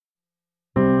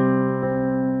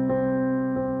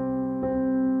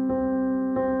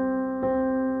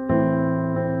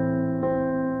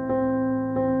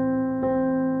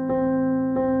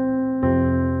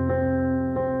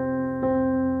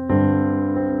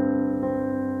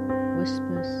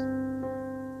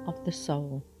The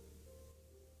soul.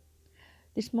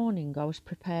 This morning I was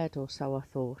prepared, or so I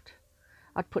thought.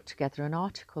 I'd put together an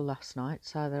article last night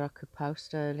so that I could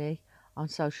post early on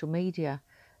social media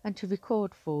and to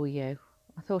record for you.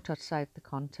 I thought I'd saved the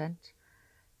content.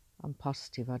 I'm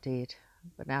positive I did,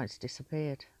 but now it's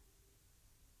disappeared.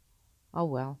 Oh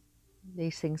well,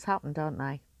 these things happen, don't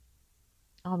they?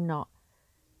 I'm not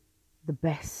the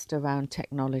best around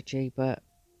technology, but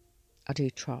I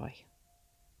do try.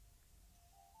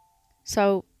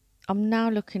 So I'm now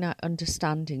looking at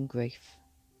understanding grief.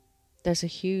 There's a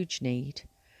huge need.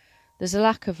 There's a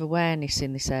lack of awareness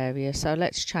in this area, so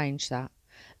let's change that.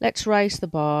 Let's raise the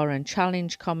bar and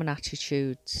challenge common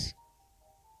attitudes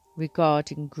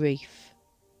regarding grief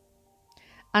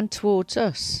and towards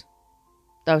us,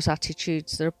 those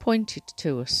attitudes that are pointed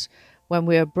to us when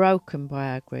we are broken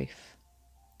by our grief.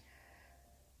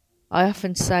 I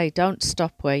often say, don't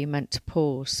stop where you're meant to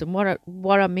pause. And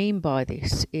what I mean by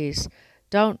this is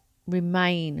don't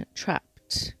remain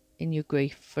trapped in your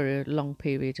grief for a long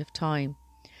period of time.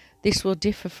 This will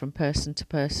differ from person to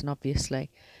person,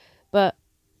 obviously. But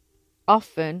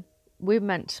often we're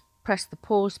meant to press the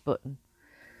pause button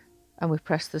and we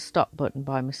press the stop button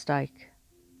by mistake.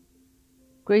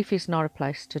 Grief is not a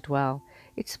place to dwell.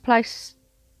 It's a place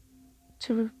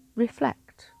to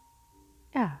reflect.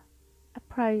 Yeah.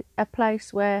 A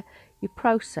place where you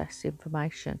process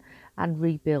information and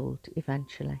rebuild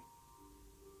eventually.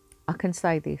 I can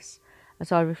say this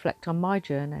as I reflect on my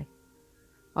journey.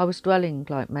 I was dwelling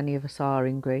like many of us are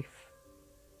in grief.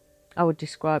 I would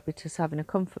describe it as having a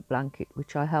comfort blanket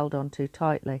which I held on too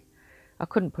tightly. I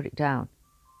couldn't put it down.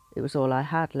 It was all I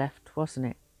had left, wasn't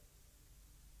it?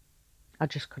 I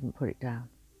just couldn't put it down.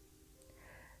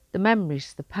 The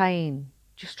memories, the pain,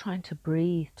 just trying to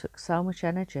breathe took so much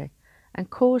energy and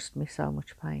caused me so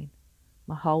much pain.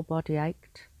 My whole body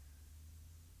ached.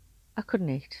 I couldn't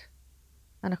eat,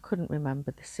 and I couldn't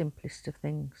remember the simplest of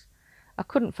things. I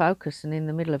couldn't focus, and in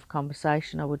the middle of a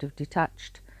conversation I would have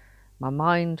detached. My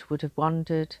mind would have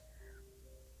wandered.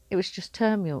 It was just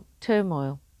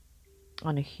turmoil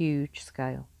on a huge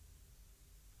scale.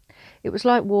 It was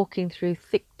like walking through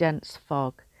thick, dense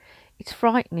fog. It's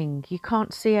frightening. You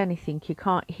can't see anything. You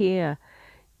can't hear.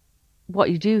 What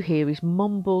you do hear is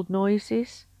mumbled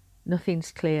noises.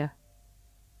 Nothing's clear.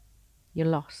 You're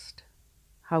lost,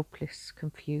 hopeless,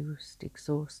 confused,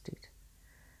 exhausted.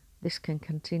 This can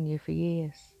continue for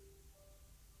years.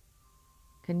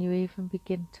 Can you even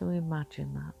begin to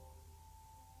imagine that?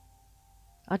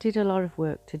 I did a lot of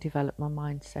work to develop my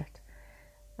mindset,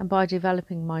 and by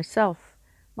developing myself,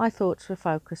 my thoughts were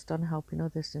focused on helping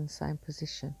others in the same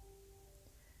position.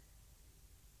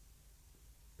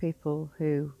 People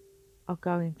who are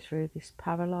going through this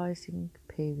paralysing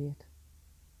period.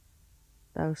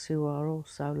 Those who are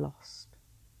also lost,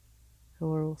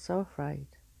 who are also afraid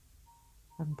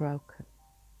and broken.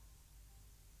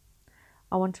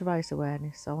 I want to raise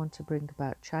awareness. I want to bring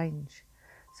about change.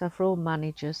 So for all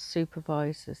managers,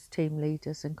 supervisors, team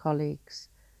leaders and colleagues,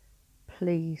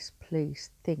 please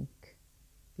think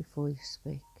before you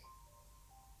speak.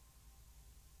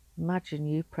 Imagine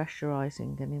you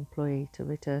pressurising an employee to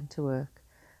return to work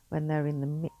when they're in the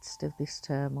midst of this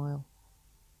turmoil.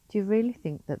 Do you really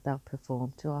think that they'll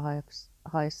perform to a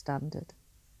higher standard?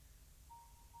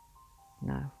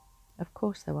 No, of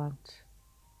course they won't,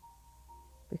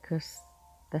 because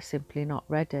they're simply not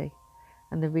ready.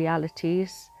 And the reality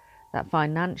is that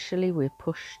financially we're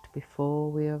pushed before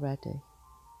we are ready.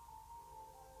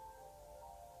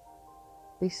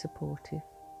 Be supportive.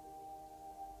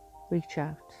 Reach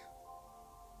out.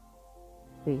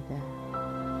 Be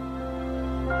there.